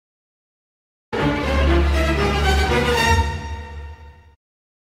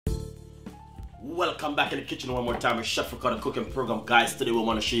Welcome back in the kitchen one more time with Chef Ricardo cooking program. Guys, today we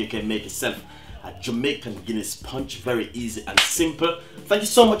want to show you can make yourself a Jamaican Guinness punch. Very easy and simple. Thank you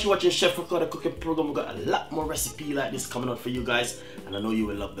so much for watching Chef Ricardo cooking program. We got a lot more recipe like this coming out for you guys, and I know you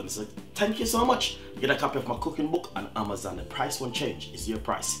will love them. So thank you so much. Get a copy of my cooking book on Amazon. The price won't change. It's your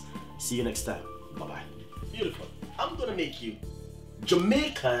price. See you next time. Bye bye. Beautiful. I'm gonna make you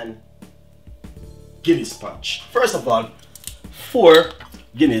Jamaican Guinness punch. First of all, 4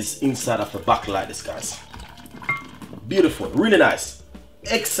 Guinness inside of the bottle like this, guys. Beautiful, really nice,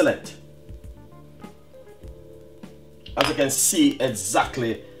 excellent. As you can see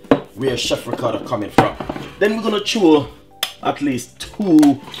exactly where Chef Ricardo coming from. Then we're gonna chew at least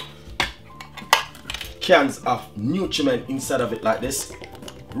 2 cans of nutriment inside of it like this.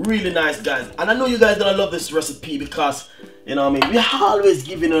 Really nice, guys. And I know you guys gonna love this recipe because, you know what I mean, we're always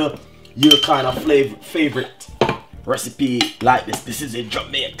giving your kind of favorite recipe like this. This is a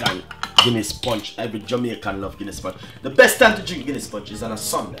Jamaican Guinness punch. Every Jamaican love Guinness punch. The best time to drink Guinness punch is on a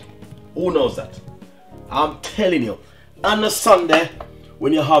Sunday. Who knows that? I'm telling you, on a Sunday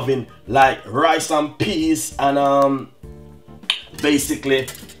when you're having like rice and peas and basically,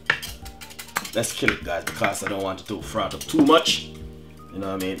 let's kill it, guys, because I don't want it to fry up too much. You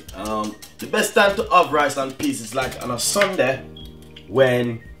know what I mean? The best time to have rice and peas is like on a Sunday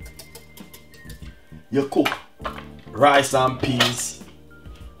when you cook rice and peas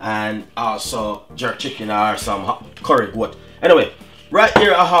and also jerk chicken or some curry goat. Anyway, right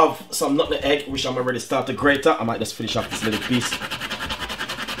here I have some nutmeg egg which I'm already started to grate. I might just finish off this little piece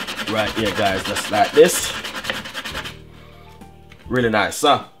right here, guys, just like this. Really nice.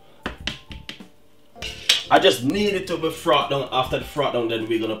 So I just need it to be frothed down. After the froth down, then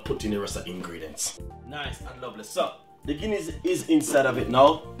we're gonna put in the rest of the ingredients. Nice and lovely. So the Guinness is inside of it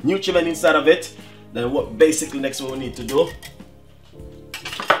now, nutriment inside of it. Then what basically next what we need to do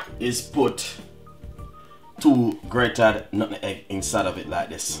is put 2 grated nutmeg egg inside of it like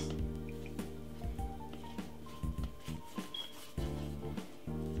this.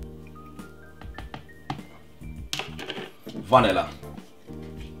 Vanilla.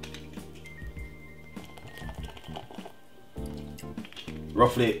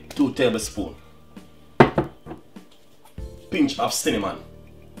 Roughly 2 tablespoons. Pinch of cinnamon.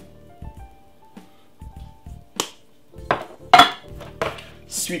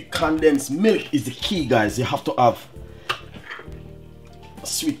 Sweet condensed milk is the key, guys. You have to have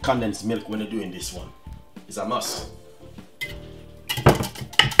sweet condensed milk when you're doing this one. It's a must.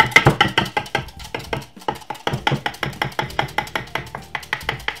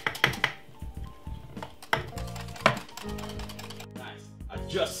 Nice. I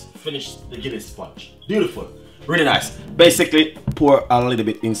just finished the Guinness punch. Beautiful. Really nice. Basically, pour a little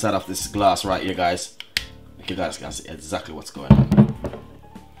bit inside of this glass right here, guys. You guys can see exactly what's going on.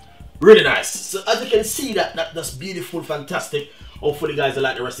 Really nice. So as you can see, that's beautiful, fantastic. Hopefully guys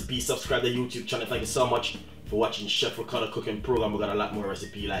like the recipe. Subscribe to the YouTube channel. Thank you so much for watching Chef Ricardo cooking program. We got a lot more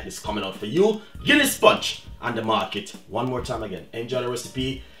recipe like this coming out for you. Guinness punch on the market. One more time again, enjoy the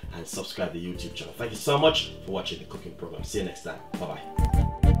recipe and subscribe to the YouTube channel. Thank you so much for watching the cooking program. See you next time. Bye bye.